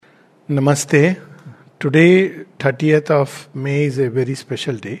Namaste. Today, 30th of May, is a very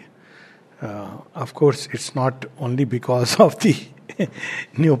special day. Of course, it's not only because of the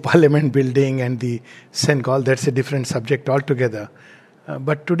new parliament building and the St. Gall, that's a different subject altogether.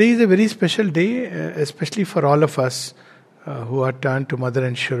 But today is a very special day, especially for all of us who are turned to Mother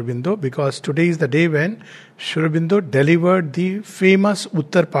and Aurobindo, because today is the day when Aurobindo delivered the famous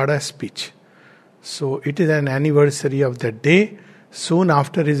Uttarpada speech. So it is an anniversary of that day. Soon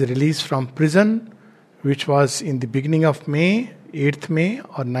after his release from prison, which was in the beginning of May, 8th May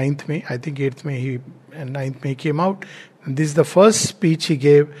or 9th May, I think 8th May and 9th May came out. And this is the first speech he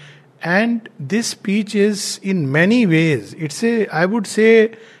gave. And this speech is in many ways, I would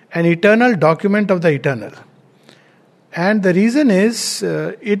say, an eternal document of the eternal. And the reason is,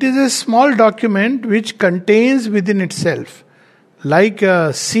 it is a small document which contains within itself, like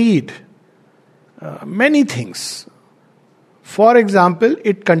a seed, many things. For example,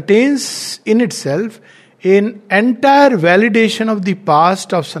 it contains in itself an entire validation of the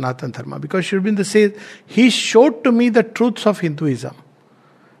past of Sanatan Dharma. Because Aurobindo says, he showed to me the truths of Hinduism.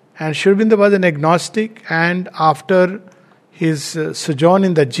 And Aurobindo was an agnostic, and after his sojourn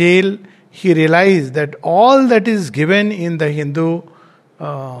in the jail, he realized that all that is given in the Hindu,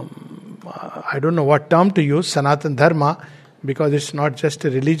 I don't know what term to use, Sanatan Dharma, because it's not just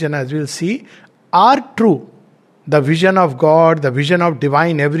a religion as we'll see, are true. The vision of God, the vision of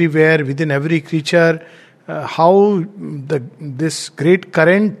divine everywhere, within every creature, how this great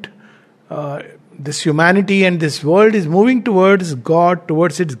current, this humanity and this world is moving towards God,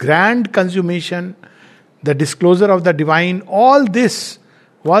 towards its grand consummation, the disclosure of the divine, all this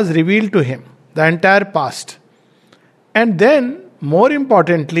was revealed to him, the entire past. And then, more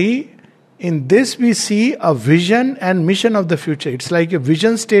importantly, in this we see a vision and mission of the future. It's like a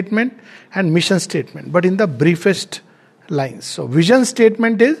vision statement and mission statement, but in the briefest lines. So vision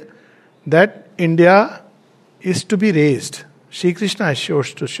statement is that India is to be raised. Sri Krishna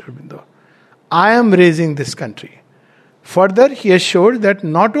assures to Aurobindo, I am raising this country. Further, he assured that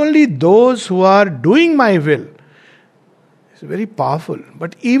not only those who are doing my will, it's very powerful,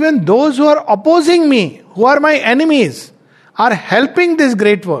 but even those who are opposing me, who are my enemies, are helping this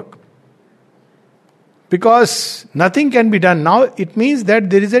great work. Because nothing can be done. Now it means that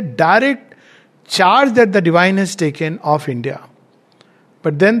there is a direct charge that the divine has taken of India.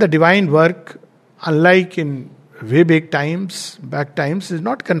 But then the divine work, unlike in way back times, is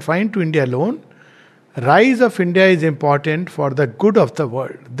not confined to India alone. Rise of India is important for the good of the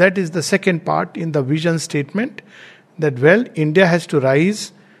world. That is the second part in the vision statement. That India has to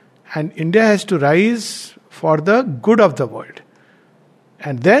rise, and India has to rise for the good of the world.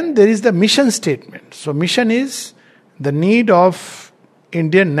 And then there is the mission statement. So mission is the need of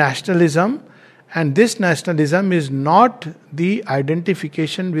Indian nationalism, and this nationalism is not the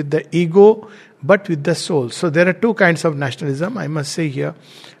identification with the ego but with the soul. So there are two kinds of nationalism, I must say here.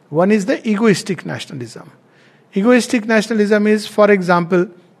 One is the egoistic nationalism. Egoistic nationalism is, for example,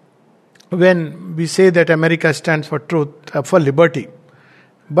 when we say that America stands for truth, for liberty,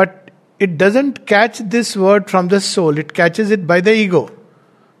 but it doesn't catch this word from the soul, it catches it by the ego.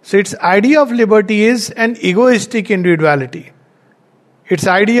 So its idea of liberty is an egoistic individuality. Its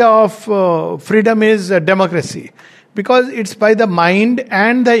idea of freedom is democracy. Because it's by the mind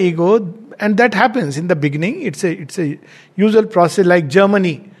and the ego, and that happens in the beginning. It's a usual process, like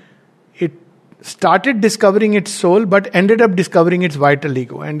Germany. It started discovering its soul, but ended up discovering its vital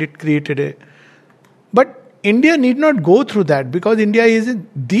ego, and it created But India need not go through that, because India is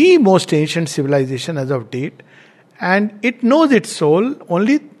the most ancient civilization as of date. And it knows its soul.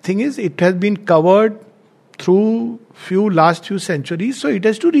 Only thing is, it has been covered through last few centuries, so it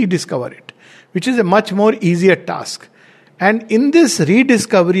has to rediscover it, which is a much more easier task. And in this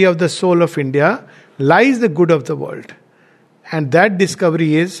rediscovery of the soul of India lies the good of the world. And that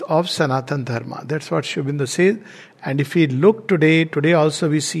discovery is of Sanatan Dharma. That's what Aurobindo says. And if we look today also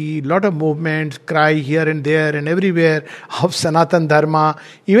we see a lot of movements, cry here and there and everywhere of Sanatan Dharma.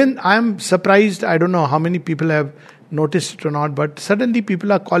 Even I am surprised, I don't know how many people have noticed it or not, but suddenly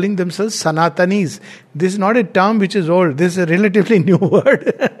people are calling themselves Sanatanis. This is not a term which is old. This is a relatively new word.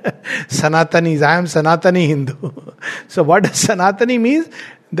 Sanatanis. I am Sanatani Hindu. So what does Sanatani means?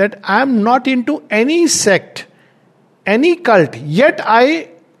 That I am not into any sect, any cult, yet I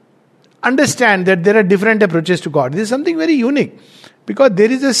understand that there are different approaches to God. This is something very unique, because there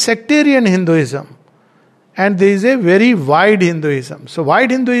is a sectarian Hinduism and there is a very wide Hinduism. So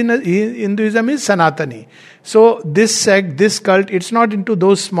wide Hinduism is Sanatani. So this sect, this cult, it's not into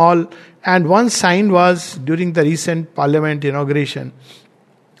those small. And one sign was during the recent parliament inauguration,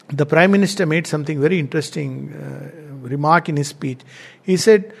 the Prime Minister made something very interesting remark in his speech. He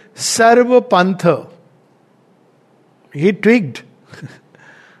said, Sarva Pantha. He twigged.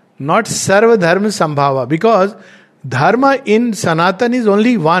 Not Sarva Dharma Sambhava. Because Dharma in Sanatan is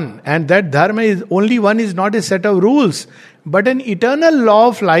only one. And that Dharma is only one is not a set of rules, but an eternal law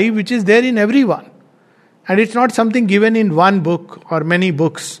of life which is there in everyone. And it's not something given in one book or many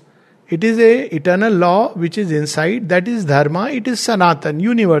books. It is a eternal law which is inside. That is Dharma. It is Sanatan,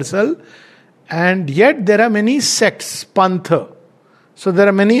 universal. And yet there are many sects, Pantha. So there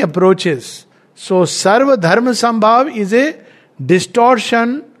are many approaches. So Sarva Dharma Sambhav is a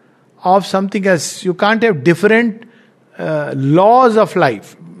distortion of something else. You can't have different laws of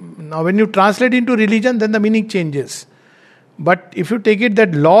life. Now when you translate into religion, then the meaning changes. But if you take it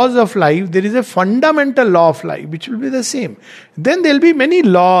that laws of life, there is a fundamental law of life which will be the same. Then there will be many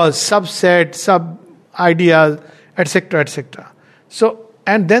laws, subsets, sub-ideas, etc., etc. So,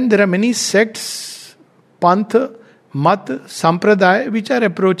 and then there are many sects, Pantha, Mat, Sampradaya, which are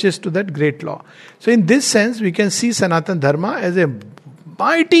approaches to that great law. So in this sense, we can see Sanatan Dharma as a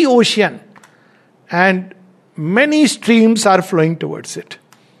mighty ocean and many streams are flowing towards it.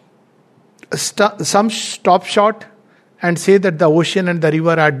 Some stop short and say that the ocean and the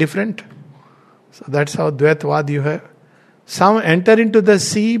river are different. So that's how Dvaitvad you have. Some enter into the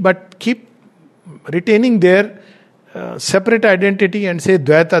sea but keep retaining their separate identity and say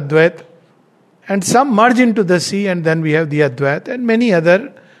Dvait Advait. And some merge into the sea and then we have the Advait and many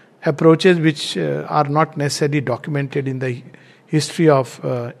other approaches which are not necessarily documented in the history of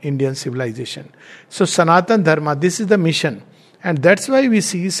Indian civilization. So Sanatan Dharma, this is the mission. And that's why we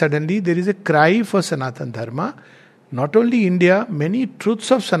see suddenly there is a cry for Sanatan Dharma. Not only India, many truths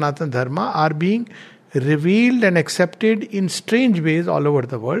of Sanatan Dharma are being revealed and accepted in strange ways all over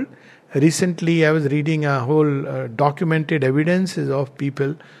the world. Recently, I was reading a whole documented evidences of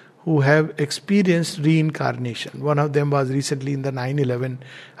people who have experienced reincarnation. One of them was recently in the 9/11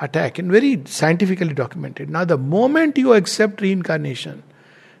 attack and very scientifically documented. Now, the moment you accept reincarnation,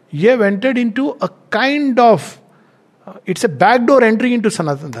 you have entered into a kind of, it's a backdoor entry into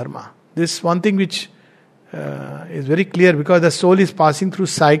Sanatan Dharma. This one thing which is very clear because the soul is passing through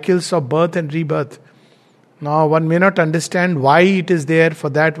cycles of birth and rebirth. Now one may not understand why it is there, for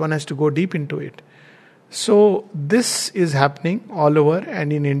that one has to go deep into it. So this is happening all over,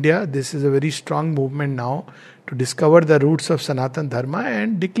 and in India this is a very strong movement now to discover the roots of Sanatan Dharma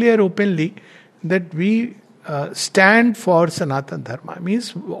and declare openly that we stand for Sanatan Dharma.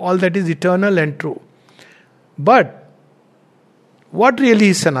 Means all that is eternal and true. But what really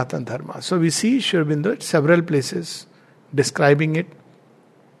is Sanatan Dharma? So we see Aurobindo at several places describing it.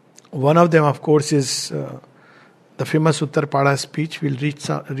 One of them, of course, is the famous Uttarpada speech. We'll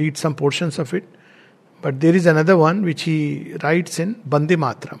read some portions of it. But there is another one which he writes in Bande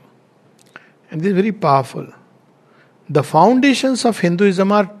Matram. And this is very powerful. The foundations of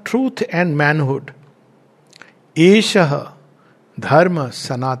Hinduism are truth and manhood. Eshaha Dharma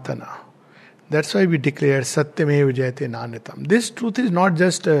Sanatana. That's why we declare Satyamev Jayate Nanitam. This truth is not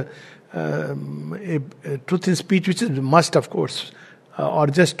just a truth in speech, which is must, of course, or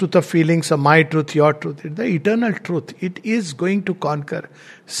just truth of feelings, or my truth, your truth. It's the eternal truth. It is going to conquer.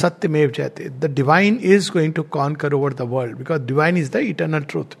 Satyamev Jayate. The divine is going to conquer over the world because divine is the eternal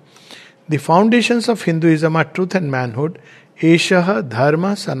truth. The foundations of Hinduism are truth and manhood. Eshaha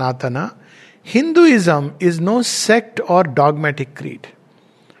Dharma Sanatana. Hinduism is no sect or dogmatic creed.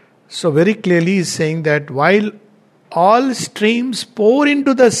 So very clearly he is saying that while all streams pour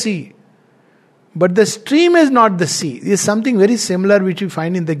into the sea, but the stream is not the sea. It is something very similar which we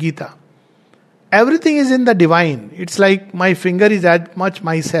find in the Gita. Everything is in the divine. It's like my finger is as much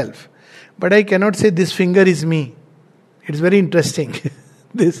myself. But I cannot say this finger is me. It's very interesting.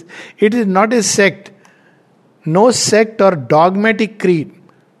 It is not a sect. No sect or dogmatic creed.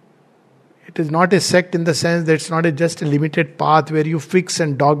 It is not a sect in the sense that it's not just a limited path where you fix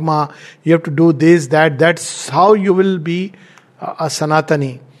and dogma, you have to do this, that. That's how you will be a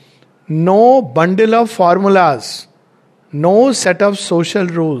Sanatani. No bundle of formulas. No set of social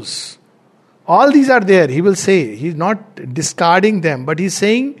rules. All these are there, he will say. He's not discarding them, but he's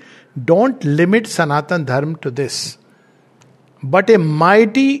saying, don't limit Sanatan Dharma to this. But a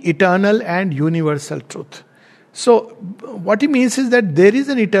mighty, eternal and universal truth. So, what he means is that there is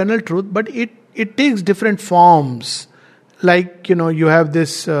an eternal truth, but it takes different forms. Like, you have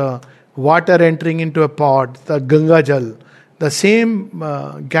this water entering into a pot, the Ganga Jal. The same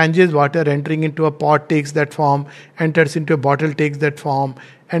Ganges water entering into a pot takes that form, enters into a bottle takes that form,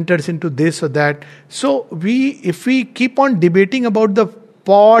 enters into this or that. So, if we keep on debating about the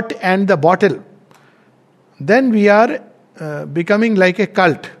pot and the bottle, then we are becoming like a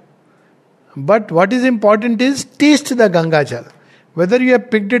cult. But what is important is taste the Ganga Jal. Whether you have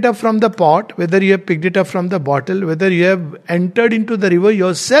picked it up from the pot, whether you have picked it up from the bottle, whether you have entered into the river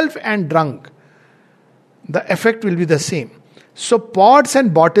yourself and drunk, the effect will be the same. So pots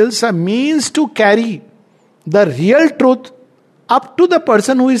and bottles are means to carry the real truth up to the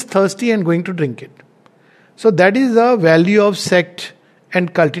person who is thirsty and going to drink it. So that is the value of sect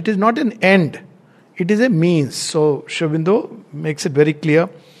and cult. It is not an end. It is a means. So Aurobindo makes it very clear.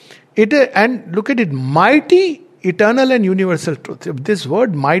 And look at it, mighty, eternal and universal truth. This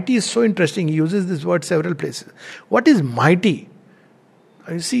word mighty is so interesting. He uses this word several places. What is mighty?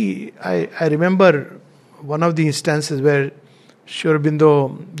 You see, I remember one of the instances where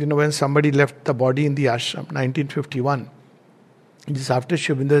Aurobindo, when somebody left the body in the ashram, 1951, just after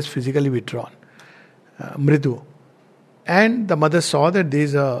Aurobindo is physically withdrawn, Mridu. And the mother saw that there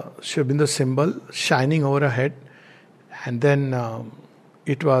is a Aurobindo symbol shining over her head. And then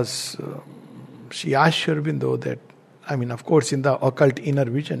she asked Aurobindo that, of course, in the occult inner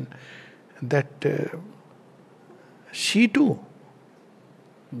vision, that she too,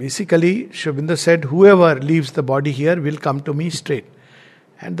 basically, Aurobindo said, whoever leaves the body here will come to me straight.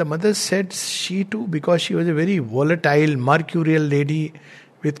 And the mother said she too, because she was a very volatile, mercurial lady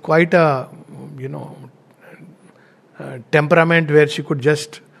with quite a, temperament where she could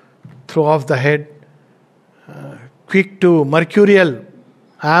just throw off the head, quick to mercurial,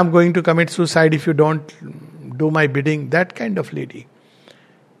 I am going to commit suicide if you don't do my bidding, that kind of lady.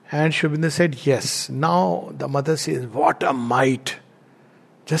 And Aurobindo said, yes. Now the mother says, what a might.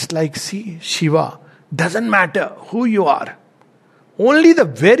 Just like, see, Shiva, doesn't matter who you are. Only the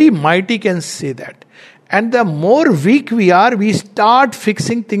very mighty can say that. And the more weak we are, we start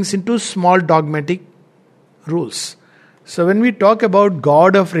fixing things into small dogmatic rules. So when we talk about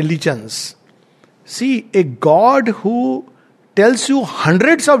God of religions, see, a God who tells you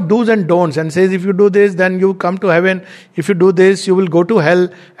hundreds of do's and don'ts and says, if you do this, then you come to heaven. If you do this, you will go to hell,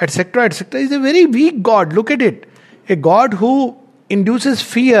 etc., etc., is a very weak God. Look at it. A God who induces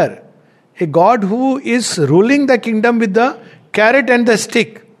fear. A God who is ruling the kingdom with the carrot and the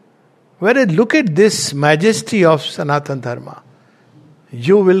stick. Whereas look at this majesty of Sanatan Dharma.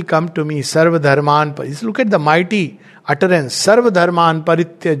 You will come to me, Sarva Dharman. Look at the mighty utterance. Sarva Dharman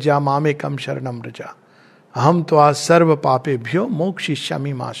Parityajya Mamekam Sharanam Raja. Aham tva sarva papebhyo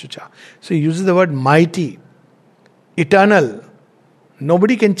mokshishyami masucha. So he uses the word mighty, eternal.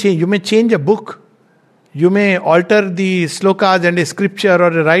 Nobody can change. You may change a book. You may alter the slokas and a scripture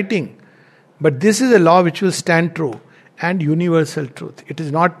or a writing. But this is a law which will stand true and universal truth. It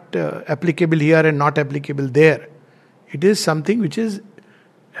is not applicable here and not applicable there. It is something which is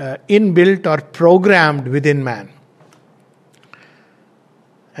inbuilt or programmed within man.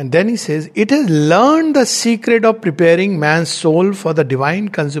 And then he says, it has learned the secret of preparing man's soul for the divine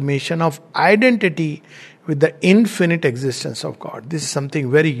consummation of identity with the infinite existence of God. This is something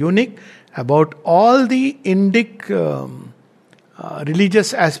very unique about all the Indic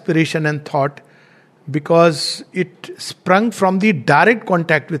religious aspiration and thought, because it sprung from the direct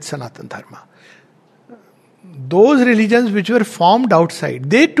contact with Sanatan Dharma. Those religions which were formed outside,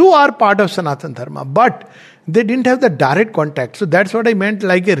 they too are part of Sanatan Dharma, but they didn't have the direct contact. So that's what I meant,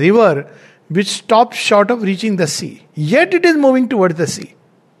 like a river which stops short of reaching the sea. Yet it is moving towards the sea.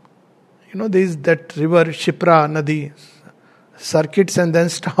 There is that river, Shipra Nadi, circuits and then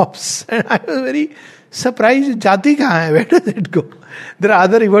stops. And I was very surprised, Jati kahan hai? Where does it go? There are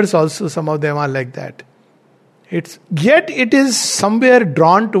other rivers also, some of them are like that. Yet it is somewhere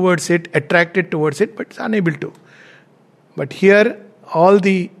drawn towards it, attracted towards it, but it's unable to. But here, all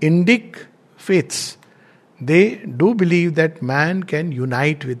the Indic faiths, they do believe that man can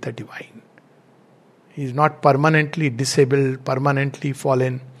unite with the divine. He is not permanently disabled, permanently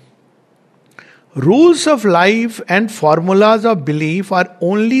fallen. Rules of life and formulas of belief are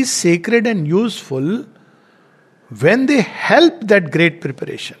only sacred and useful when they help that great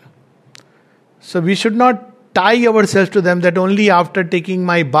preparation. So we should not tie ourselves to them that only after taking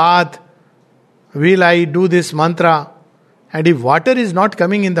my bath will I do this mantra. And if water is not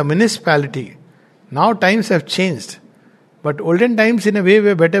coming in the municipality, now times have changed. But olden times in a way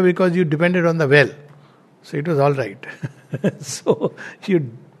were better because you depended on the well. So it was all right. So you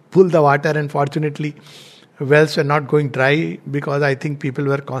pull the water, and fortunately wells were not going dry, because I think people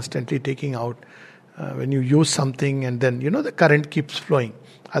were constantly taking out. When you use something and then, the current keeps flowing.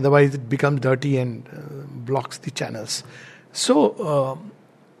 Otherwise it becomes dirty and blocks the channels. So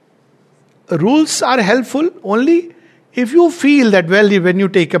rules are helpful only if you feel that, when you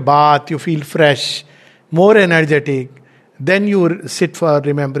take a bath, you feel fresh, more energetic, then you sit for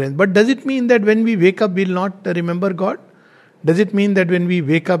remembrance. But does it mean that when we wake up, we'll not remember God? Does it mean that when we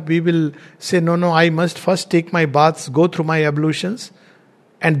wake up, we will say, no, I must first take my baths, go through my ablutions,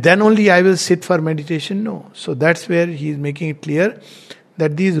 and then only I will sit for meditation? No. So that's where he is making it clear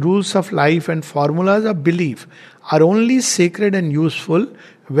that these rules of life and formulas of belief are only sacred and useful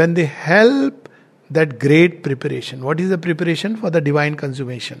when they help that great preparation. What is the preparation? For the divine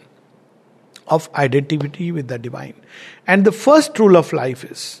consummation of identity with the divine. And the first rule of life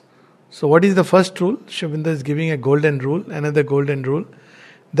is, so what is the first rule? Sri Aurobindo is giving a golden rule, another golden rule,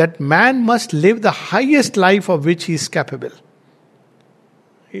 that man must live the highest life of which he is capable.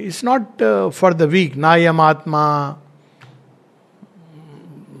 It's not for the weak. Nayam Atma.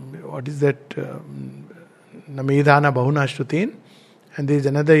 What is that? Namedhana Bahuna Shrutin. And there is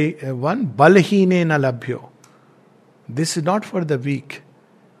another one. Balhine na labhyo. This is not for the weak.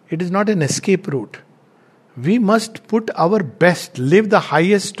 It is not an escape route. We must put our best, live the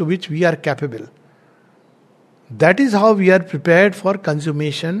highest to which we are capable. That is how we are prepared for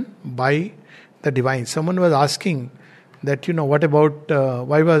consummation by the divine. Someone was asking that, what about,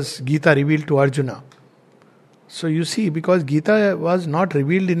 why was Gita revealed to Arjuna? So you see, because Gita was not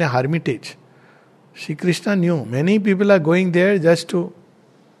revealed in a hermitage. Shri Krishna knew many people are going there just to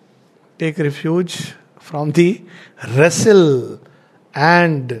take refuge from the wrestle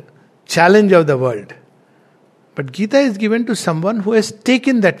and challenge of the world. But Gita is given to someone who has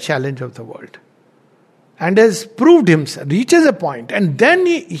taken that challenge of the world and has proved himself, reaches a point, and then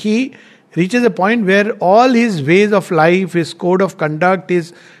he reaches a point where all his ways of life, his code of conduct,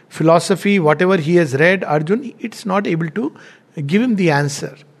 his philosophy, whatever he has read, Arjun, it's not able to give him the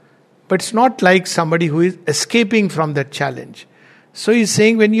answer. But it's not like somebody who is escaping from that challenge. So he's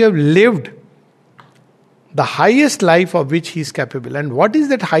saying, when you have lived the highest life of which he is capable, and what is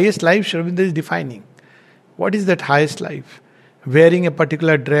that highest life? Sri Aurobindo is defining. What is that highest life? Wearing a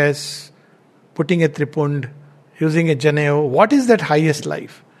particular dress, putting a tripund, using a janeo. What is that highest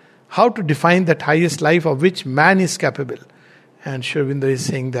life? How to define that highest life of which man is capable? And Sri Aurobindo is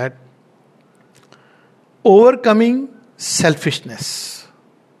saying that overcoming selfishness.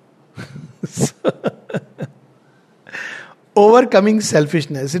 Overcoming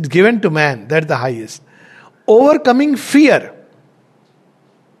selfishness. It's given to man. That's the highest. Overcoming fear.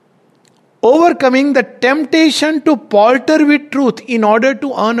 Overcoming the temptation to palter with truth in order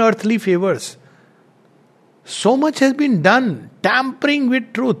to earn earthly favors. So much has been done, tampering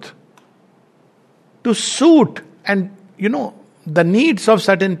with truth to suit and, the needs of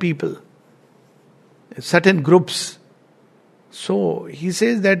certain people, certain groups. So he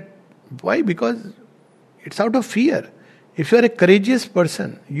says that, why? Because it's out of fear. If you are a courageous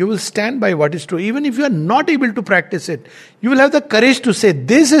person, you will stand by what is true. Even if you are not able to practice it, you will have the courage to say,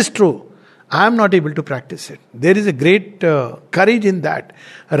 this is true. I am not able to practice it. There is a great courage in that.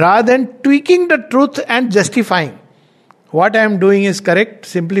 Rather than tweaking the truth and justifying. What I am doing is correct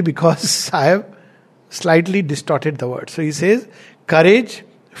simply because I have slightly distorted the word. So he says, courage,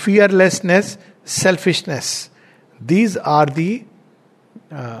 fearlessness, selfishness. These are the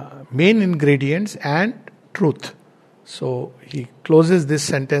main ingredients, and truth. So he closes this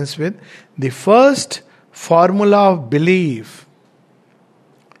sentence with the first formula of belief.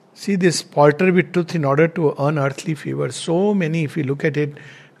 See, this palter with truth in order to earn earthly favor. So many, if you look at it,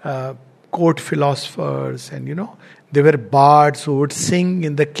 court philosophers and they were bards who would sing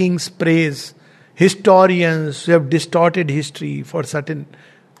in the king's praise. Historians who have distorted history for certain,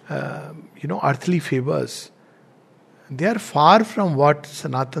 earthly favors. They are far from what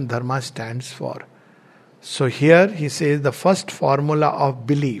Sanatan Dharma stands for. So here he says the first formula of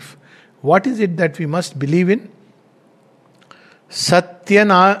belief. What is it that we must believe in?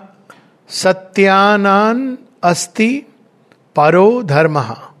 Satyanan asti paro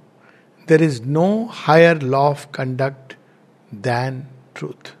dharmaha. There is no higher law of conduct than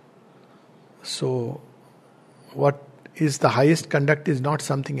truth. So what is the highest conduct is not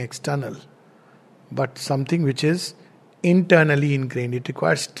something external, but something which is internally ingrained. It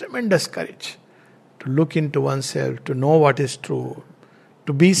requires tremendous courage to look into oneself, to know what is true,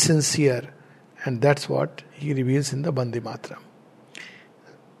 to be sincere, and that's what he reveals in the Bande Mataram.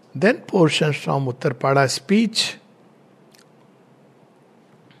 Then portions from Uttarpada speech.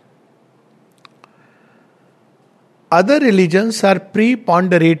 Other religions are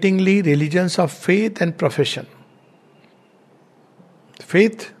preponderatingly religions of faith and profession.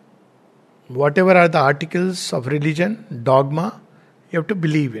 Faith, whatever are the articles of religion, dogma, you have to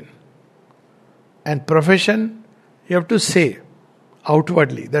believe in. And profession, you have to say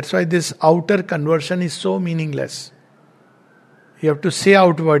outwardly. That's why this outer conversion is so meaningless. You have to say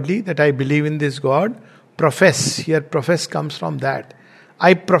outwardly that I believe in this God. Profess, here profess comes from that.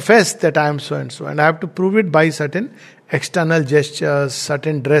 I profess that I am so and so, and I have to prove it by certain external gestures,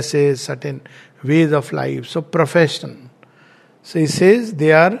 certain dresses, certain ways of life. So profession. So he says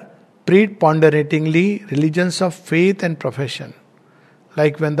they are preponderatingly religions of faith and profession.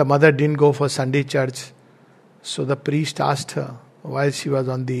 Like when the mother didn't go for Sunday church, so the priest asked her while she was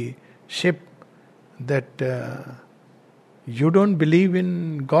on the ship that you don't believe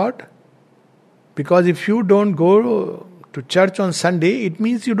in God? Because if you don't go to church on Sunday, it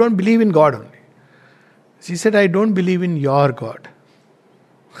means you don't believe in God only. She said, I don't believe in your God.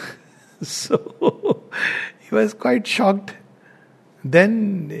 So he was quite shocked.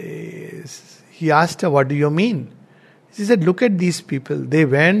 Then he asked her, what do you mean? She said, look at these people. They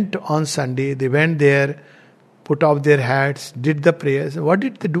went on Sunday, they went there, put off their hats, did the prayers. What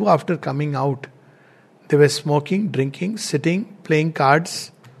did they do after coming out? They were smoking, drinking, sitting, playing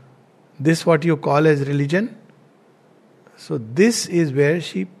cards. This what you call as religion? So this is where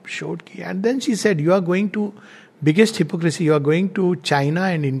she showed key. And then she said, you are going to, biggest hypocrisy, you are going to China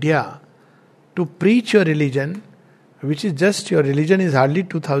and India to preach your religion, which is just, your religion is hardly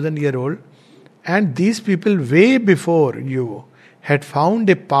 2000 years old. And these people way before you had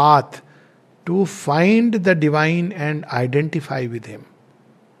found a path to find the divine and identify with him.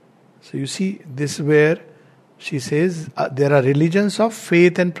 So you see, this is where she says there are religions of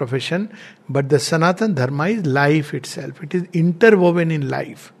faith and profession, but the Sanatan Dharma is life itself. It is interwoven in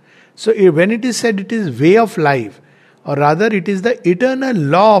life. So when it is said it is way of life, or rather it is the eternal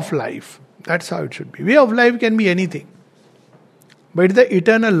law of life. That's how it should be. Way of life can be anything. But it's the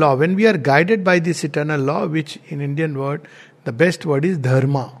eternal law. When we are guided by this eternal law, which in Indian word, the best word is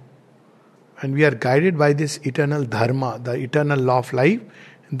dharma. And we are guided by this eternal dharma, the eternal law of life,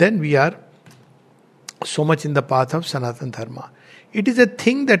 then we are so much in the path of Sanatan Dharma. It is a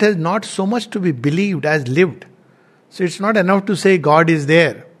thing that has not so much to be believed as lived. So it's not enough to say God is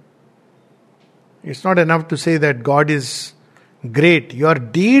there. It's not enough to say that God is great. Your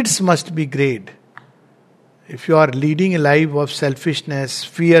deeds must be great. If you are leading a life of selfishness,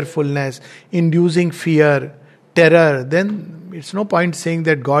 fearfulness, inducing fear, terror, then it's no point saying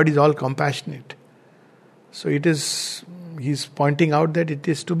that God is all compassionate. So he's pointing out that it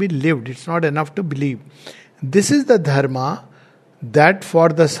is to be lived. It's not enough to believe. This is the dharma that for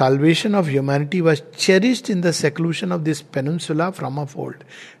the salvation of humanity was cherished in the seclusion of this peninsula from of old.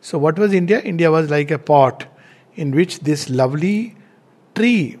 So what was India? India was like a pot in which this lovely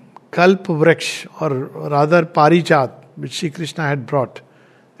tree, Kalp Vraksh, or rather Parijat, which Sri Krishna had brought,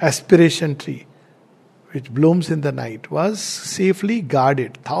 aspiration tree, which blooms in the night, was safely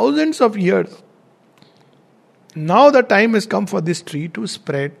guarded thousands of years. Now the time has come for this tree to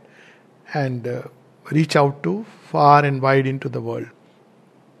spread and reach out to far and wide into the world.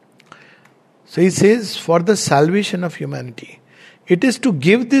 So he says, for the salvation of humanity, it is to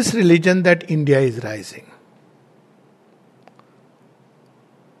give this religion that India is rising.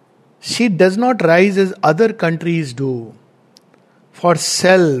 She does not rise as other countries do, for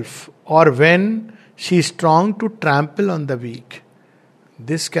self, or when she is strong to trample on the weak.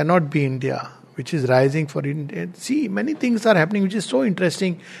 This cannot be India, which is rising for India. See, many things are happening which is so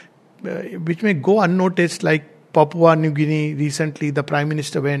interesting, which may go unnoticed, like Papua New Guinea. Recently the Prime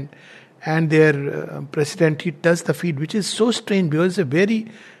Minister went and their president, he touched the feet, which is so strange because it's a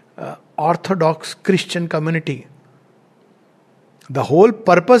very orthodox Christian community. The whole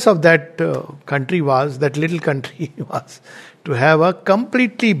purpose of that country was, that little country was, to have a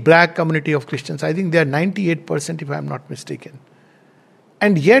completely black community of Christians. I think they are 98% if I am not mistaken.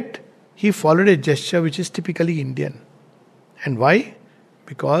 And yet, he followed a gesture which is typically Indian. And why?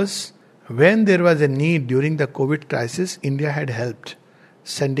 Because when there was a need during the COVID crisis, India had helped,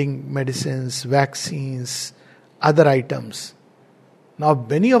 sending medicines, vaccines, other items. Now,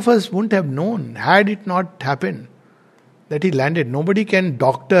 many of us wouldn't have known had it not happened that he landed. Nobody can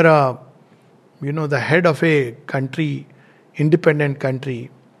doctor the head of a country, independent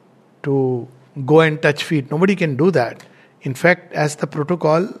country, to go and touch feet. Nobody can do that. In fact, as the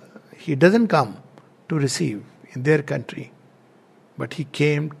protocol, he doesn't come to receive in their country. But he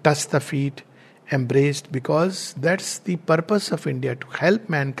came, touched the feet, embraced, because that's the purpose of India, to help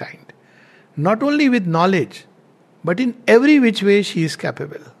mankind. Not only with knowledge, but in every which way she is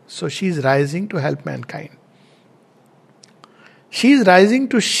capable. So she is rising to help mankind. She is rising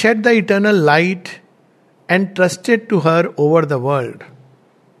to shed the eternal light entrusted to her over the world.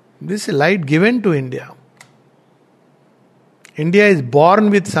 This is light given to India. India is born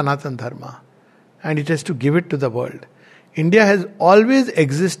with Sanatan Dharma and it has to give it to the world. India has always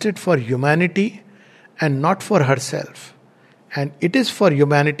existed for humanity and not for herself. And it is for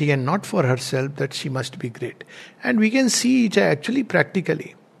humanity and not for herself that she must be great. And we can see it actually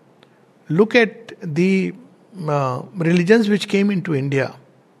practically. Look at the religions which came into India.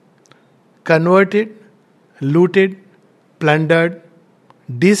 Converted, looted, plundered,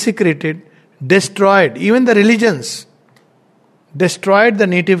 desecrated, destroyed. Even the religions destroyed the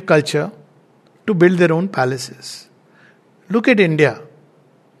native culture to build their own palaces. Look at India.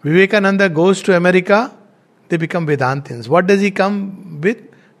 Vivekananda goes to America, they become Vedantins. What does he come with?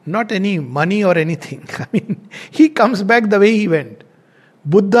 Not any money or anything. I mean, he comes back the way he went.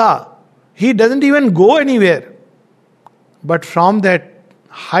 Buddha, he doesn't even go anywhere. But from that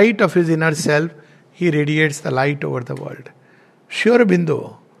height of his inner self, he radiates the light over the world.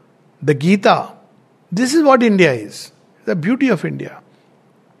 Aurobindo, the Gita, this is what India is. The beauty of India.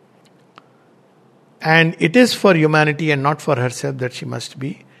 And it is for humanity and not for herself that she must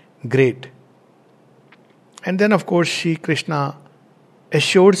be great. And then, of course, Shri Krishna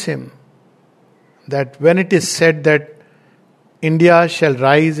assures him that when it is said that India shall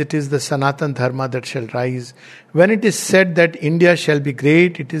rise, it is the Sanatan Dharma that shall rise. When it is said that India shall be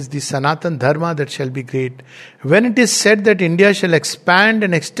great, it is the Sanatan Dharma that shall be great. When it is said that India shall expand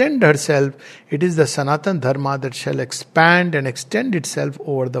and extend herself, it is the Sanatan Dharma that shall expand and extend itself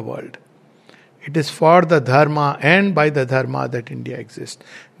over the world. It is for the Dharma and by the Dharma that India exists.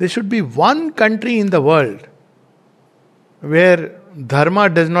 There should be one country in the world where Dharma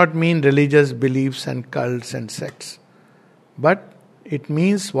does not mean religious beliefs and cults and sects. But it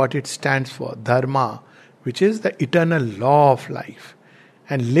means what it stands for, Dharma, which is the eternal law of life,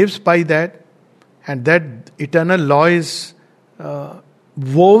 and lives by that, and that eternal law is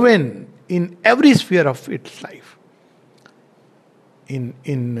woven in every sphere of its life.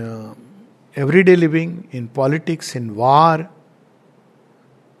 In everyday living, in politics, in war,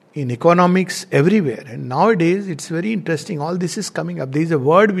 in economics, everywhere. And nowadays it's very interesting, all this is coming up. There is a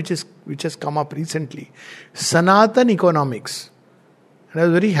word which has come up recently, Sanatan economics. And I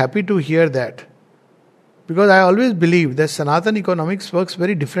was very happy to hear that, because I always believe that Sanatan economics works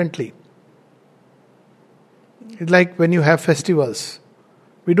very differently. It's like when you have festivals,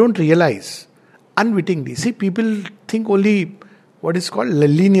 we don't realize unwittingly. See, people think only what is called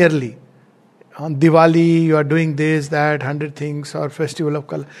linearly. On Diwali, you are doing this, that, 100 things, or Festival of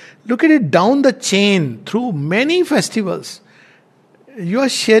Color. Look at it down the chain through many festivals. You are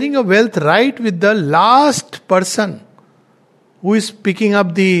sharing your wealth right with the last person who is picking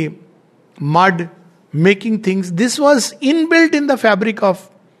up the mud, making things. This was inbuilt in the fabric of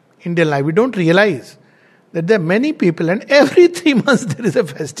Indian life. We don't realize that there are many people, and every 3 months there is a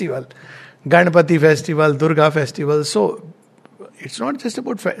festival. Ganpati festival, Durga festival. So, it's not just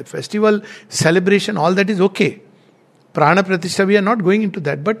about festival, celebration, all that is okay. Prana Pratishtha, we are not going into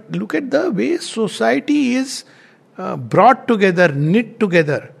that. But look at the way society is brought together, knit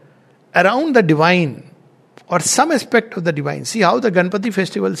together around the divine or some aspect of the divine. See how the Ganpati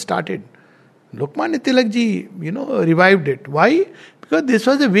festival started. Lokmanya Tilak ji, revived it. Why? Because this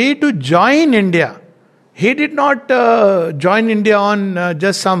was a way to join India. He did not join India on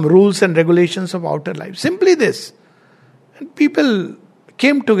just some rules and regulations of outer life. Simply this. And people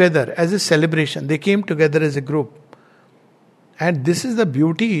came together as a celebration. They came together as a group. And this is the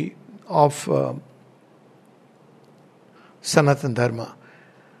beauty of Sanatan Dharma.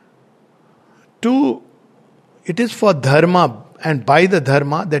 It is for Dharma and by the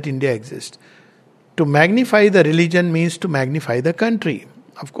Dharma that India exists. To magnify the religion means to magnify the country.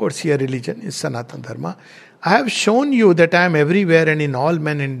 Of course, here religion is Sanatan Dharma. I have shown you that I am everywhere and in all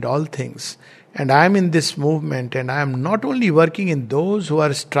men and in all things. And I am in this movement, and I am not only working in those who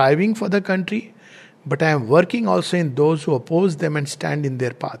are striving for the country, but I am working also in those who oppose them and stand in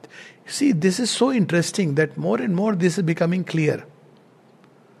their path. See, this is so interesting that more and more this is becoming clear.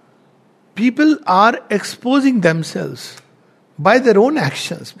 People are exposing themselves by their own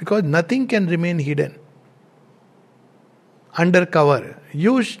actions, because nothing can remain hidden. Undercover.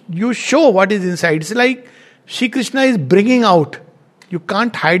 You show what is inside. It's like Shri Krishna is bringing out. You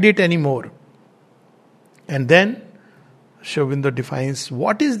can't hide it anymore. And then Aurobindo defines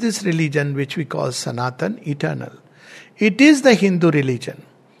what is this religion which we call Sanatan, eternal. It is the Hindu religion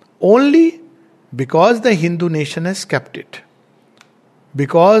only because the Hindu nation has kept it.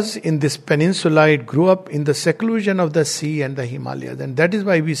 Because in this peninsula it grew up in the seclusion of the sea and the Himalayas. And that is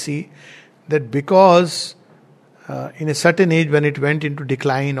why we see that because in a certain age when it went into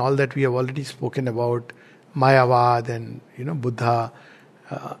decline, all that we have already spoken about, Mayavad and Buddha,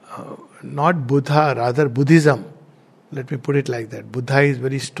 not Buddha, rather Buddhism. Let me put it like that. Buddha is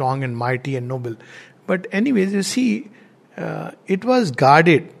very strong and mighty and noble. But anyways, you see, it was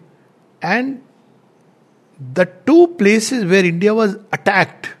guarded. And the two places where India was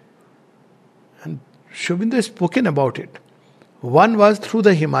attacked, and Aurobindo has spoken about it. One was through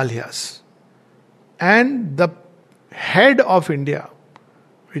the Himalayas, and the head of India,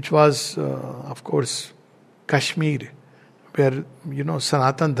 which was, of course, Kashmir, where,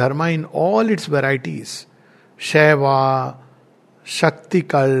 Sanatan Dharma in all its varieties, Shaiva, Shakti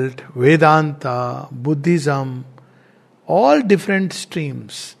cult, Vedanta, Buddhism, all different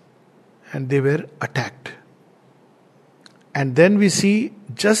streams, and they were attacked. And then we see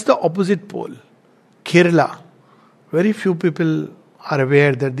just the opposite pole, Kerala. Very few people are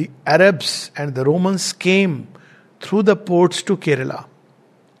aware that the Arabs and the Romans came through the ports to Kerala.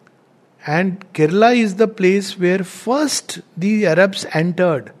 And Kerala is the place where first the Arabs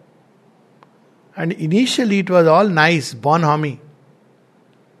entered. And initially it was all nice, bonhomie.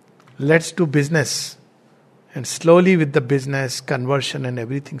 Let's do business. And slowly with the business, conversion and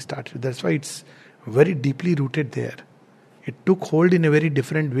everything started. That's why it's very deeply rooted there. It took hold in a very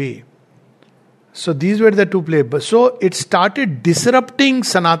different way. So these were the two places. So it started disrupting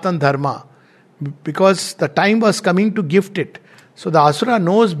Sanatan Dharma because the time was coming to gift it. So the Asura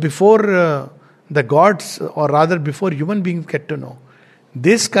knows before the gods, or rather before human beings get to know.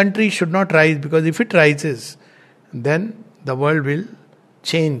 This country should not rise, because if it rises, then the world will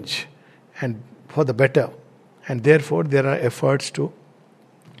change, and for the better. And therefore there are efforts to.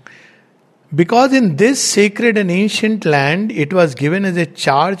 Because in this sacred and ancient land, it was given as a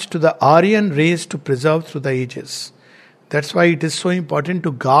charge to the Aryan race to preserve through the ages. That's why it is so important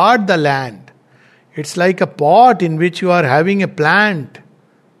to guard the land. It's like a pot in which you are having a plant.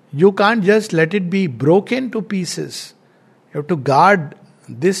 You can't just let it be broken to pieces. You have to guard.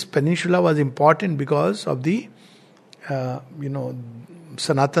 This peninsula was important because of the,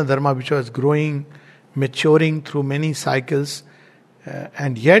 Sanatan Dharma, which was growing, maturing through many cycles.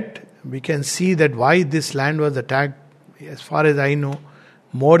 And yet, we can see that why this land was attacked, as far as I know,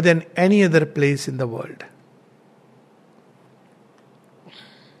 more than any other place in the world.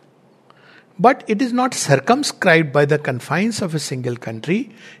 But it is not circumscribed by the confines of a single country.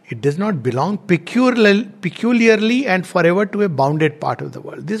 It does not belong peculiarly and forever to a bounded part of the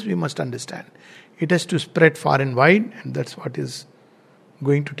world. This we must understand. It has to spread far and wide, and that's what is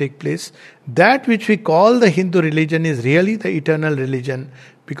going to take place. That which we call the Hindu religion is really the eternal religion,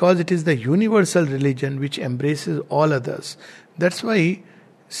 because it is the universal religion which embraces all others. That's why,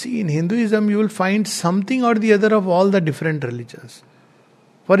 see, in Hinduism you will find something or the other of all the different religions.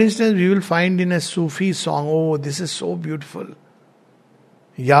 For instance, we will find in a Sufi song, oh, this is so beautiful.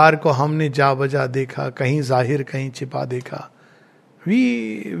 Yaar ko humne ja baja dekha, kahin zahir, kahin chipa dekha.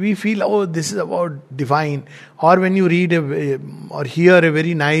 We feel, oh, this is about divine. Or when you read or hear a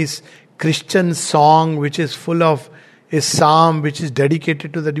very nice Christian song which is full of a psalm which is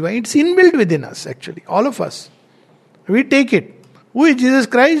dedicated to the divine, it's inbuilt within us actually, all of us. We take it. Who is Jesus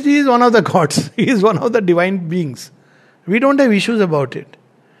Christ? He is one of the gods. He is one of the divine beings. We don't have issues about it.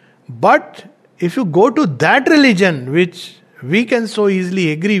 But if you go to that religion which we can so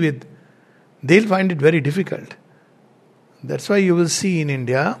easily agree with, they'll find it very difficult. That's why you will see in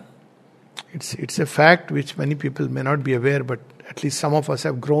India, it's a fact which many people may not be aware, but at least some of us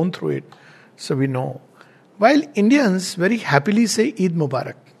have grown through it, so we know. While Indians very happily say Eid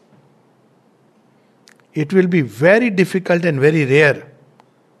Mubarak, it will be very difficult and very rare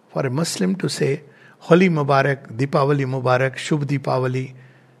for a Muslim to say Holi Mubarak, Deepavali Mubarak, Shubh Deepavali.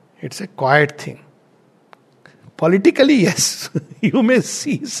 It's a quiet thing. Politically, yes, you may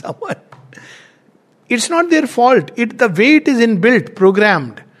see someone. It's not their fault. The way it is inbuilt,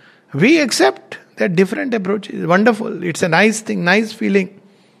 programmed. We accept that different approach is wonderful. It's a nice thing, nice feeling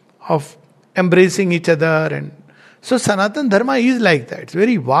of embracing each other. And so Sanatan Dharma is like that. It's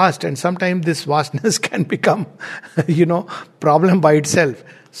very vast, and sometimes this vastness can become, problem by itself.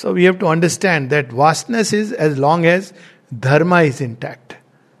 So we have to understand that vastness is as long as Dharma is intact.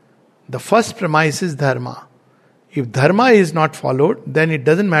 The first premise is Dharma. If Dharma is not followed, then it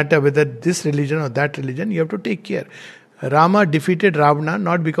doesn't matter whether this religion or that religion, you have to take care. Rama defeated Ravana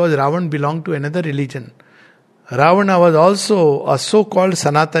not because Ravana belonged to another religion. Ravana was also a so-called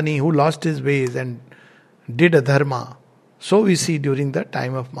Sanatani who lost his ways and did a dharma. So we see during the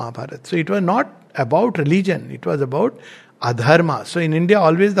time of Mahabharata. So it was not about religion, it was about adharma. So in India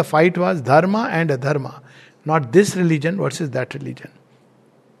always the fight was dharma and adharma, not this religion versus that religion.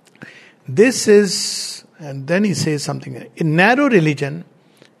 This is, and then he says something. In narrow religion,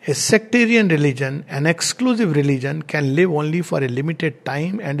 a sectarian religion, an exclusive religion can live only for a limited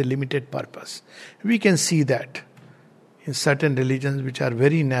time and a limited purpose. We can see that in certain religions which are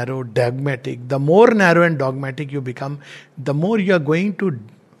very narrow, dogmatic. The more narrow and dogmatic you become, the more you are going to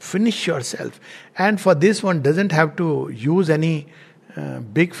Finish yourself. And for this, one doesn't have to use any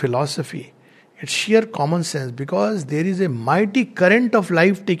big philosophy. It's sheer common sense, because there is a mighty current of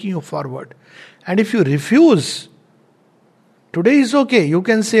life taking you forward. And if you refuse, today is okay. You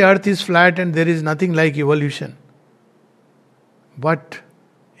can say earth is flat and there is nothing like evolution. But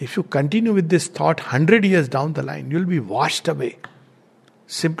if you continue with this thought 100 years down the line, you'll be washed away.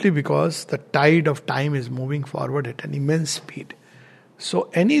 Simply because the tide of time is moving forward at an immense speed.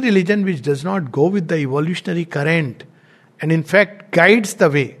 So any religion which does not go with the evolutionary current and in fact guides the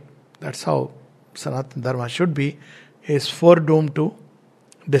way, that's how Sanatan Dharma should be, is foredoomed to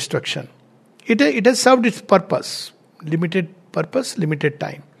destruction. It has served its purpose, limited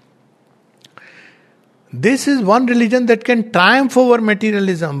time. This is one religion that can triumph over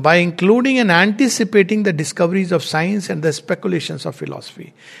materialism by including and anticipating the discoveries of science and the speculations of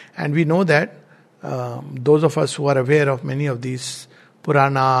philosophy. And we know that those of us who are aware of many of these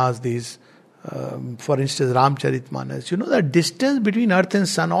Puranas, for instance, Ramcharitmanas, you know the distance between earth and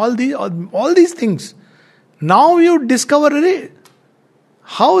sun, all these things. Now you discover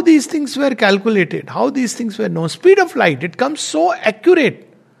how these things were calculated, how these things were known. Speed of light, it comes so accurate.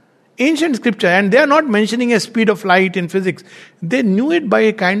 Ancient scripture, and they are not mentioning a speed of light in physics. They knew it by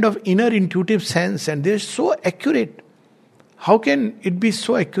a kind of inner intuitive sense, and they're so accurate. How can it be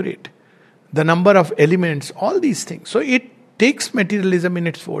so accurate? The number of elements, all these things. So it takes materialism in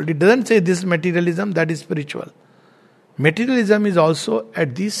its fold. It doesn't say this is materialism, that is spiritual. Materialism is also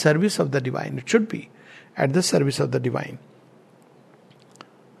at the service of the divine. It should be at the service of the divine.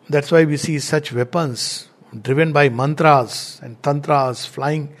 That's why we see such weapons driven by mantras and tantras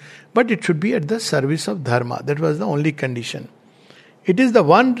flying. But it should be at the service of dharma. That was the only condition. It is the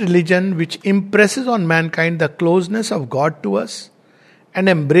one religion which impresses on mankind the closeness of God to us and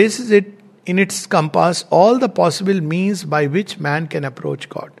embraces it in its compass all the possible means by which man can approach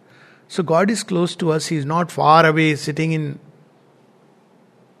God. So God is close to us. He is not far away, sitting in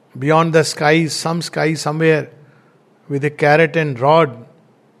beyond the skies, some sky somewhere with a carrot and rod,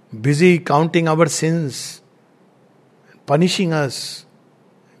 busy counting our sins, punishing us.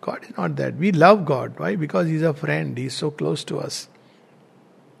 God is not that. We love God. Why? Because He is a friend. He is so close to us.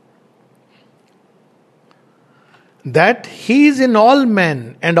 That He is in all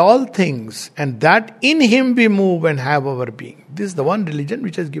men and all things, and that in Him we move and have our being. This is the one religion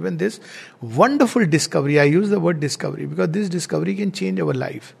which has given this wonderful discovery. I use the word discovery because this discovery can change our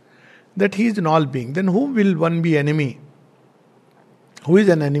life. That He is in all being. Then who will one be enemy? Who is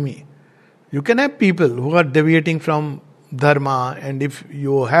an enemy? You can have people who are deviating from Dharma, and if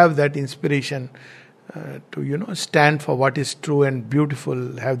you have that inspiration to stand for what is true and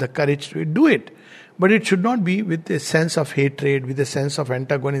beautiful, have the courage to do it. But it should not be with a sense of hatred, with a sense of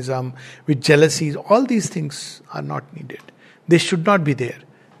antagonism, with jealousies. All these things are not needed. They should not be there,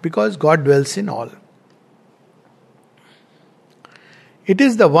 because God dwells in all. It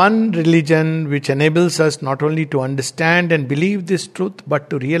is the one religion which enables us not only to understand and believe this truth, but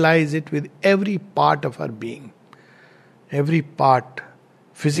to realize it with every part of our being. Every part,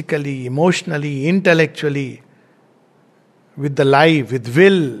 physically, emotionally, intellectually, with the life, with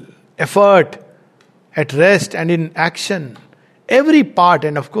will, effort, at rest and in action. Every part,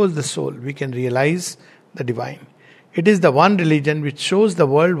 and of course the soul, we can realize the divine. It is the one religion which shows the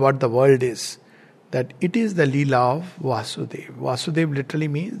world what the world is. That it is the Leela of Vasudev. Vasudev literally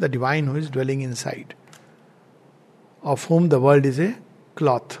means the divine who is dwelling inside, of whom the world is a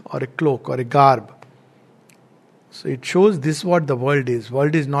cloth or a cloak or a garb. So it shows this what the world is.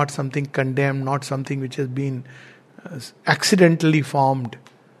 World is not something condemned, not something which has been accidentally formed,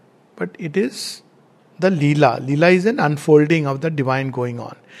 but it is the Leela. Leela is an unfolding of the divine going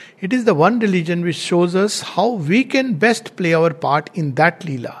on. It is the one religion which shows us how we can best play our part in that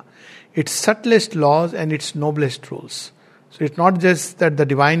Leela, its subtlest laws and its noblest rules. So it's not just that the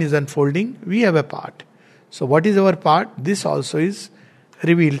divine is unfolding, we have a part. So what is our part? This also is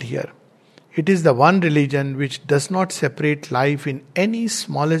revealed here. It is the one religion which does not separate life in any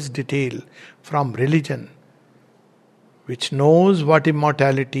smallest detail from religion, which knows what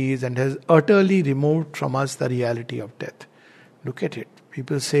immortality is and has utterly removed from us the reality of death. Look at it.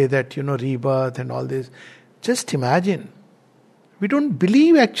 People say that, rebirth and all this. Just imagine. We don't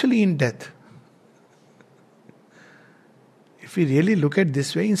believe actually in death. If we really look at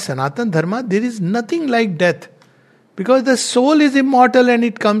this way, in Sanatan Dharma, there is nothing like death. Because the soul is immortal and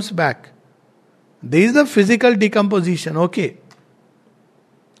it comes back. There is the physical decomposition, okay.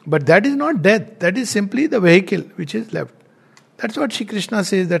 But that is not death. That is simply the vehicle which is left. That's what Shri Krishna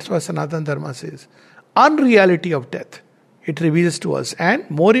says. That's what Sanatan Dharma says. Unreality of death. It reveals to us. And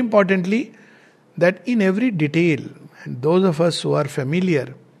more importantly, that in every detail, and those of us who are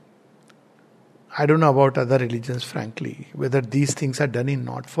familiar I don't know about other religions, frankly, whether these things are done in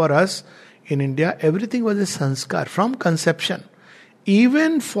not. For us, in India, everything was a sanskar from conception.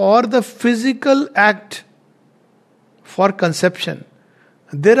 Even for the physical act, for conception,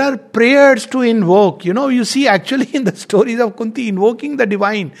 there are prayers to invoke. You see actually in the stories of Kunti invoking the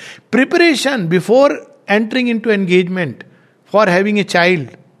divine. Preparation before entering into engagement for having a child,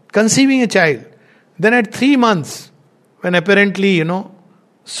 conceiving a child. Then at 3 months, when apparently,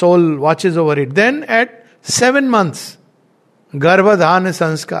 soul watches over it. Then at 7 months, Garbhadhana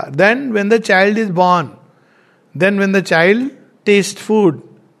Sanskar. Then when the child is born. Then when the child tastes food,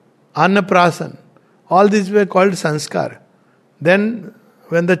 Annaprasan. All these were called Sanskar. Then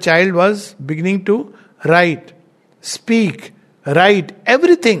when the child was beginning to write, speak, write,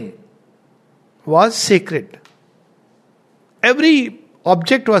 everything was sacred. Every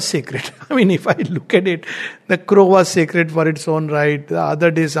object was sacred. I mean, if I look at it, the crow was sacred for its own right. The other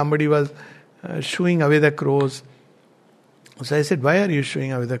day somebody was shooing away the crows. So I said, why are you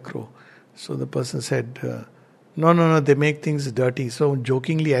shooing away the crow? So the person said, no, they make things dirty. So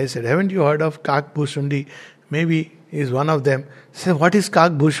jokingly I said, haven't you heard of Kak Bhushundi? Maybe he's one of them. He said, what is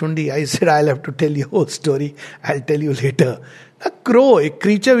Kak Bhushundi? I said, I'll have to tell you a whole story. I'll tell you later. A crow, a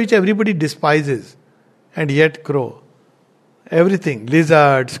creature which everybody despises. And yet crow. Everything,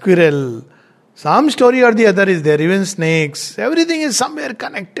 lizard, squirrel, some story or the other is there, even snakes. Everything is somewhere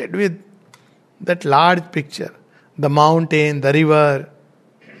connected with that large picture. The mountain, the river,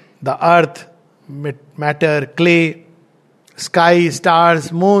 the earth, matter, clay, sky,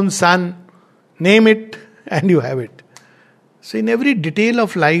 stars, moon, sun, name it and you have it. So in every detail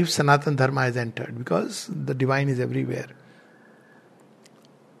of life, Sanatan Dharma has entered because the divine is everywhere.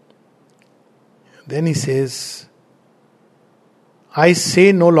 Then he says, I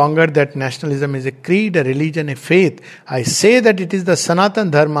say no longer that nationalism is a creed, a religion, a faith. I say that it is the Sanatan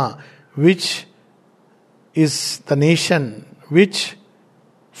Dharma, which is the nation, which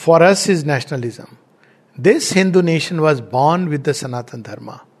for us is nationalism. This Hindu nation was born with the Sanatan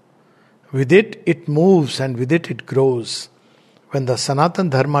Dharma. With it, it moves and with it grows. When the Sanatan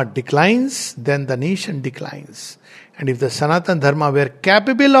Dharma declines, then the nation declines. And if the Sanatan Dharma were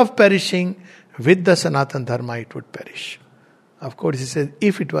capable of perishing, with the Sanatan Dharma it would perish. Of course, he says,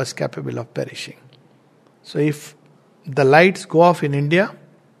 if it was capable of perishing. So if the lights go off in India,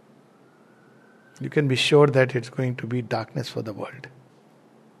 you can be sure that it's going to be darkness for the world.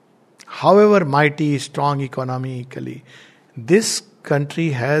 However mighty, strong economically, this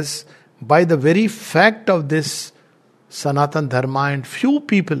country has, by the very fact of this Sanatan Dharma, and few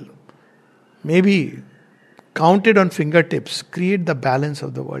people, maybe counted on fingertips, create the balance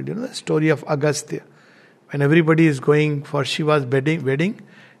of the world. The story of Agastya. When everybody is going for Shiva's wedding,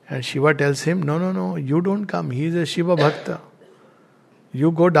 and Shiva tells him, no, you don't come. He is a Shiva Bhakta.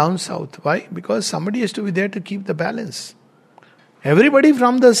 You go down south. Why? Because somebody has to be there to keep the balance. Everybody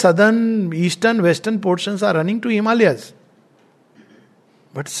from the southern, eastern, western portions are running to Himalayas.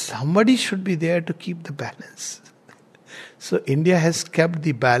 But somebody should be there to keep the balance. So India has kept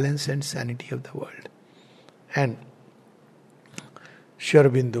the balance and sanity of the world. And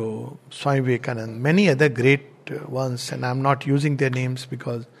Aurobindo, Swami Vivekananda, many other great ones, and I'm not using their names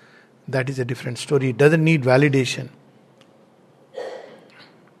because that is a different story. It doesn't need validation.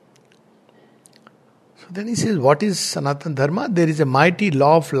 So then he says, what is Sanatan Dharma? There is a mighty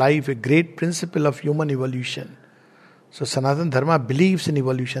law of life, a great principle of human evolution. So Sanatan Dharma believes in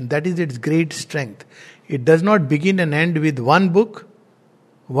evolution. That is its great strength. It does not begin and end with one book,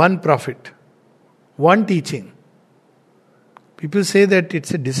 one prophet, one teaching. People say that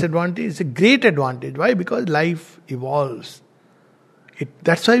it's a disadvantage. It's a great advantage. Why? Because life evolves.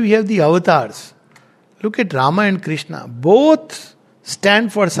 That's why we have the avatars. Look at Rama and Krishna. Both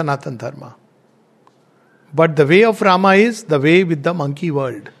stand for Sanatan Dharma. But the way of Rama is the way with the monkey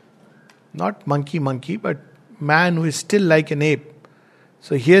world. Not monkey, but man who is still like an ape.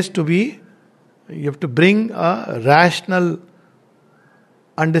 So he has to be, you have to bring a rational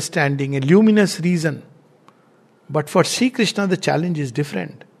understanding, a luminous reason. But for Sri Krishna, the challenge is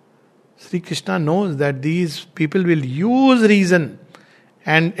different. Sri Krishna knows that these people will use reason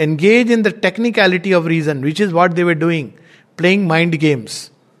and engage in the technicality of reason, which is what they were doing, playing mind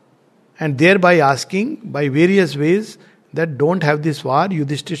games. And thereby asking, by various ways, that don't have this war,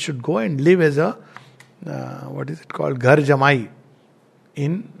 Yudhishthira should go and live as a, Ghar Jamai,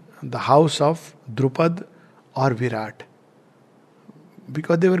 in the house of Drupad or Virat.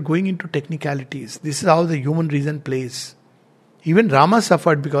 Because they were going into technicalities. This is how the human reason plays. Even Rama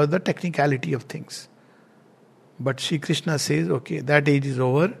suffered because of the technicality of things. But Sri Krishna says, okay, that age is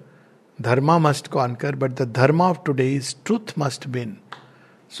over. Dharma must conquer, but the dharma of today is truth must win.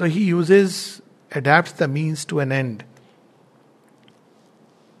 So he uses adapts the means to an end.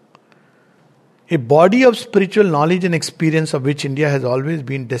 A body of spiritual knowledge and experience of which India has always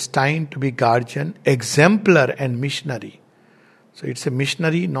been destined to be guardian, exemplar and missionary. So it's a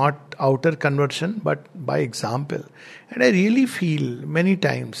missionary, not outer conversion, but by example. And I really feel many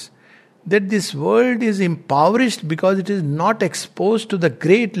times that this world is impoverished because it is not exposed to the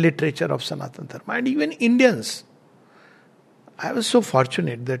great literature of Sanatan Dharma. And even Indians. I was so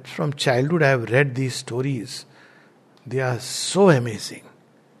fortunate that from childhood I have read these stories. They are so amazing.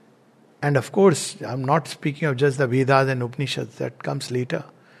 And of course, I'm not speaking of just the Vedas and Upanishads, that comes later.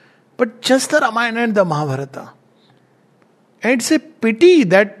 But just the Ramayana and the Mahabharata. And it's a pity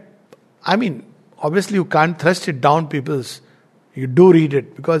that, obviously you can't thrust it down people's. You do read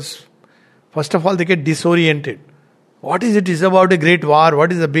it because, first of all, they get disoriented. What is it? It's about a great war.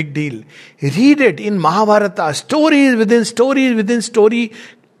 What is the big deal? Read it in Mahabharata. Stories within stories within story,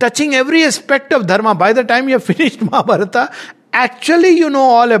 touching every aspect of Dharma. By the time you have finished Mahabharata, actually you know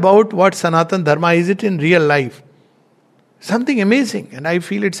all about what Sanatan Dharma is it in real life. Something amazing. And I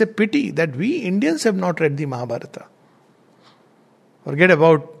feel it's a pity that we Indians have not read the Mahabharata. Forget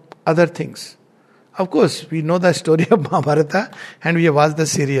about other things. Of course, we know the story of Mahabharata and we have watched the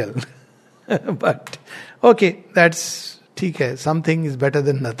serial. But, okay, that's theek hai. Something is better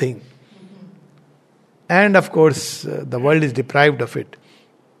than nothing. And of course, the world is deprived of it.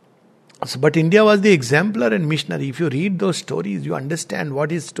 So, but India was the exemplar and missionary. If you read those stories, you understand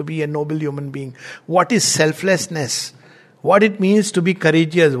what is to be a noble human being, what is selflessness, what it means to be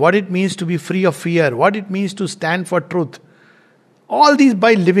courageous, what it means to be free of fear, what it means to stand for truth. All these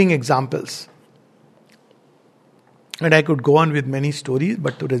by living examples. And I could go on with many stories,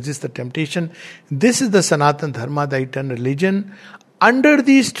 but to resist the temptation, this is the Sanatan Dharma, the eternal religion. Under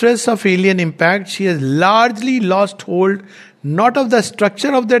the stress of alien impact, she has largely lost hold not of the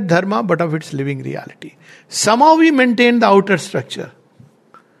structure of that Dharma, but of its living reality. Somehow we maintain the outer structure.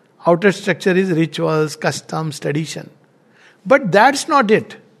 Outer structure is rituals, customs, tradition. But that's not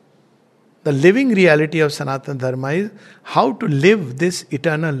it. The living reality of Sanatan Dharma is how to live this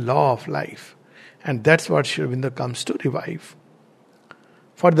eternal law of life. And that's what Sri Aurobindo comes to revive.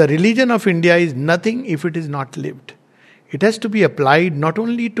 For the religion of India is nothing if it is not lived. It has to be applied not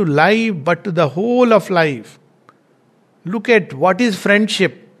only to life but to the whole of life. Look at what is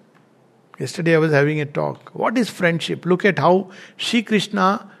friendship. Yesterday I was having a talk. What is friendship? Look at how Sri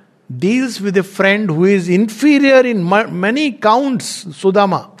Krishna deals with a friend who is inferior in many counts,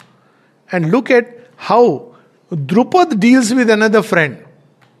 Sudama. And look at how Drupad deals with another friend.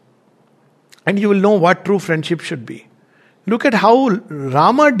 And you will know what true friendship should be. Look at how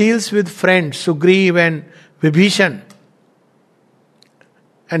Rama deals with friends, Sugriv and Vibhishan.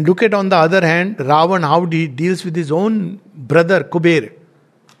 And look at on the other hand, Ravan, how he deals with his own brother, Kuber,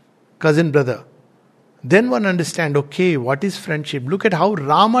 cousin brother. Then one understands, okay, what is friendship? Look at how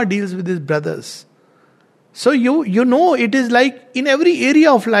Rama deals with his brothers. So you know it is like in every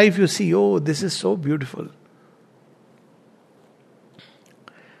area of life you see, oh, this is so beautiful.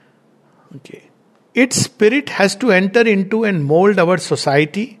 Okay. Its spirit has to enter into and mold our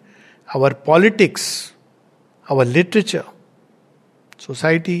society, our politics, our literature.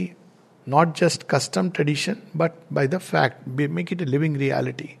 Society, not just custom, tradition, but by the fact, make it a living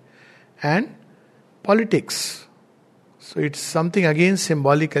reality. And politics. So it's something again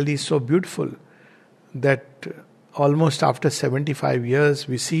symbolically so beautiful that almost after 75 years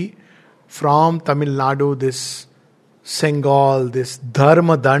we see from Tamil Nadu this Sengal, this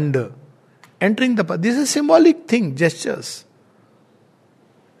Dharma Danda, entering the path. This is a symbolic thing, gestures.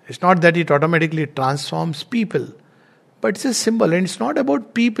 It's not that it automatically transforms people, but it's a symbol. And it's not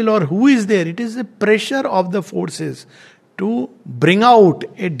about people or who is there. It is the pressure of the forces to bring out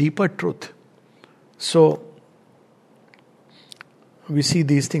a deeper truth. So, we see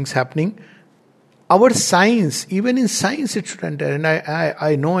these things happening. Our science, even in science it should enter. And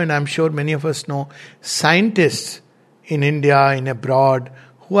I know, and I'm sure many of us know, scientists in India, in abroad,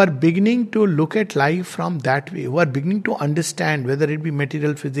 who are beginning to look at life from that way, who are beginning to understand, whether it be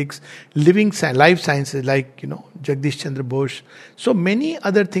material physics, living life sciences like, Jagdish Chandra Bose. So many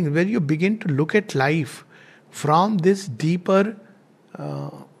other things where you begin to look at life from this deeper,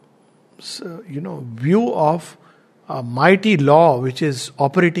 view of a mighty law which is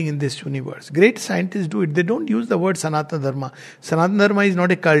operating in this universe. Great scientists do it. They don't use the word Sanatan Dharma. Sanatan Dharma is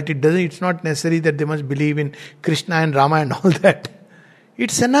not a cult. It's not necessary that they must believe in Krishna and Rama and all that.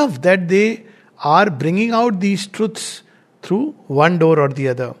 It's enough that they are bringing out these truths through one door or the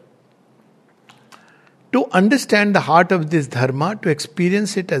other. To understand the heart of this Dharma, to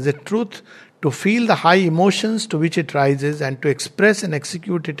experience it as a truth, To feel the high emotions to which it rises and to express and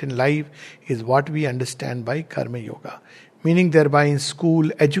execute it in life is what we understand by Karma Yoga. Meaning thereby in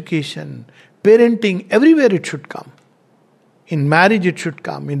school, education, parenting, everywhere it should come. In marriage it should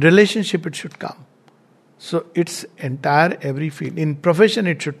come. In relationship it should come. So it's entire every field. In profession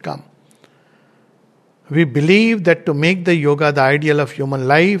it should come. We believe that to make the yoga the ideal of human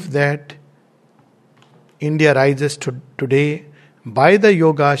life, that India rises today, by the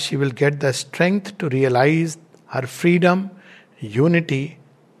yoga she will get the strength to realize her freedom, unity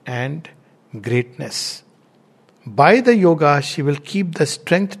and greatness. By the yoga she will keep the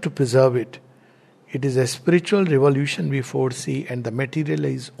strength to preserve it. It is a spiritual revolution we foresee, and the material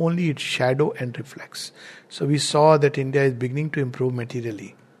is only its shadow and reflex. So we saw that India is beginning to improve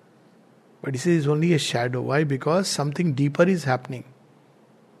materially. But this is only a shadow. Why? Because something deeper is happening.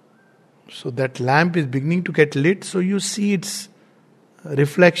 So that lamp is beginning to get lit, so you see its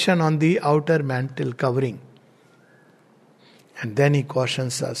reflection on the outer mantle covering. And then he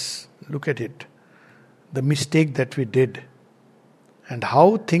cautions us, look at it, the mistake that we did, and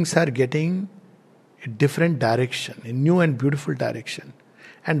how things are getting a different direction, a new and beautiful direction.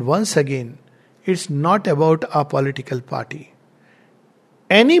 And once again, it's not about a political party.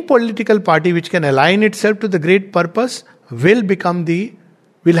 Any political party which can align itself to the great purpose will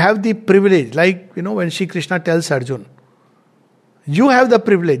have the privilege. Like, when Shri Krishna tells Arjun, you have the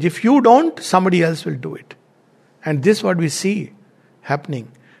privilege. If you don't, somebody else will do it. And this is what we see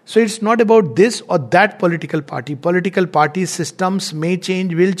happening. So it's not about this or that political party. Political party systems may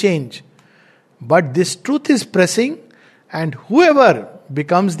change, will change. But this truth is pressing, and whoever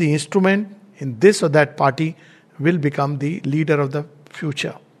becomes the instrument in this or that party will become the leader of the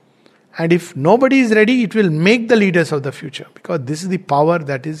future. And if nobody is ready, it will make the leaders of the future, because this is the power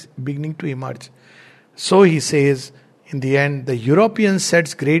that is beginning to emerge. So he says, in the end, the European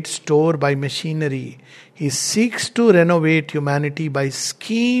sets great store by machinery. He seeks to renovate humanity by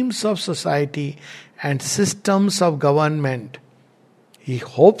schemes of society and systems of government. He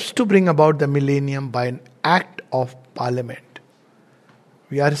hopes to bring about the millennium by an act of parliament.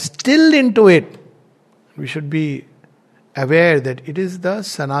 We are still into it. We should be aware that it is the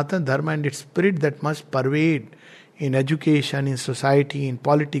Sanatan Dharma and its spirit that must pervade in education, in society, in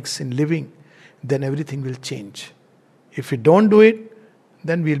politics, in living. Then everything will change. If we don't do it,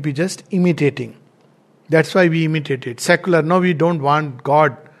 then we'll be just imitating. That's why we imitated. Secular, no, we don't want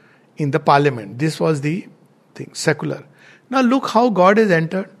God in the parliament. This was the thing, secular. Now look how God has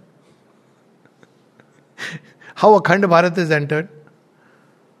entered. How Akhand Bharat has entered.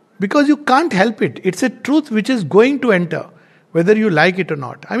 Because you can't help it. It's a truth which is going to enter, whether you like it or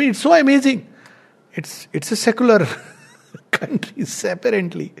not. I mean, it's so amazing. It's a secular country,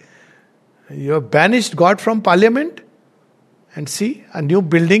 apparently. You have banished God from parliament, and see, a new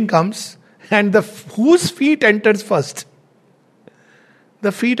building comes, and whose feet enters first?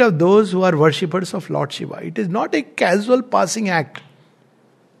 The feet of those who are worshippers of Lord Shiva. It is not a casual passing act.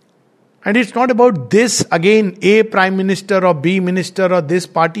 And it's not about this, again, A Prime Minister or B Minister or this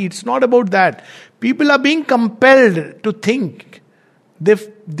party. It's not about that. People are being compelled to think.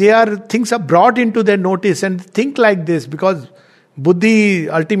 Things are brought into their notice and think like this, because Buddhi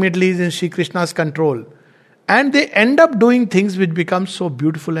ultimately is in Sri Krishna's control. And they end up doing things which become so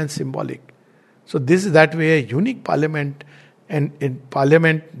beautiful and symbolic. So this is that way a unique parliament, and in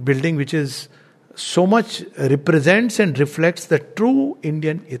parliament building which is so much represents and reflects the true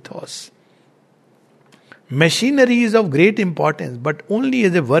Indian ethos. Machinery is of great importance, but only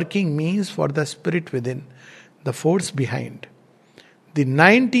as a working means for the spirit within, the force behind. The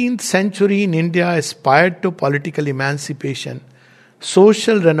 19th century in India aspired to political emancipation,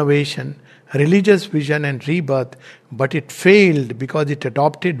 social renovation, religious vision and rebirth, but it failed because it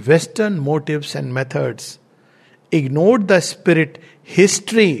adopted Western motives and methods, ignored the spirit,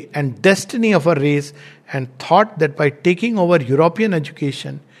 history and destiny of a race, and thought that by taking over European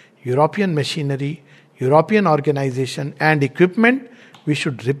education, European machinery, European organization and equipment, we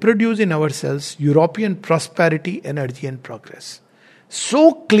should reproduce in ourselves European prosperity, energy and progress.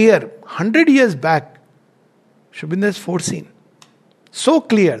 So clear, 100 years back, Sri Aurobindo has foreseen. So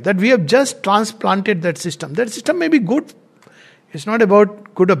clear that we have just transplanted that system. That system may be good. It's not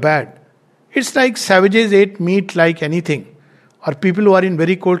about good or bad. It's like savages ate meat like anything. Or people who are in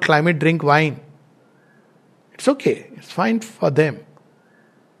very cold climate drink wine. It's okay. It's fine for them.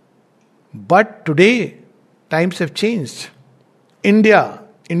 But today, times have changed. India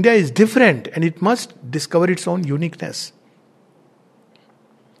is different, and it must discover its own uniqueness.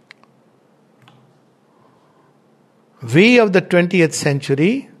 We of the 20th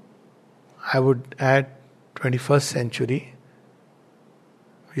century, I would add 21st century,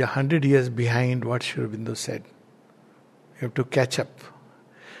 We are 100 years behind what Aurobindo said. You have to catch up.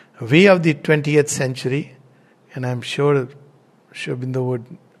 We of the 20th century, and I'm sure Aurobindo would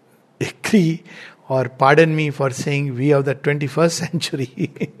agree or pardon me for saying we of the 21st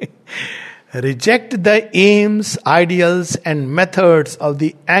century, reject the aims, ideals, and methods of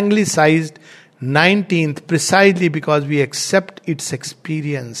the anglicized 19th precisely because we accept its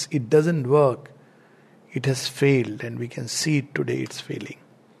experience. It doesn't work. It has failed, and we can see it today, it's failing.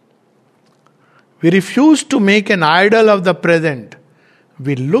 We refuse to make an idol of the present.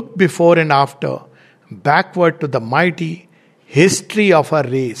 We look before and after, backward to the mighty history of our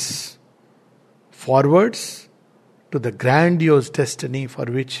race, forwards to the grandiose destiny for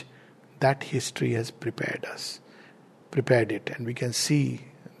which that history has prepared it. And we can see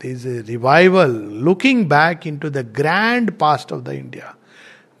there is a revival looking back into the grand past of the India,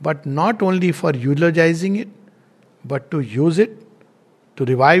 but not only for eulogizing it, but to use it, to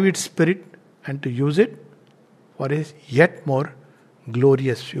revive its spirit, and to use it for a yet more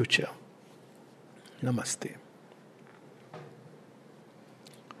glorious future. नमस्ते.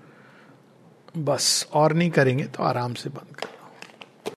 बस और नहीं करेंगे तो आराम से बंद कर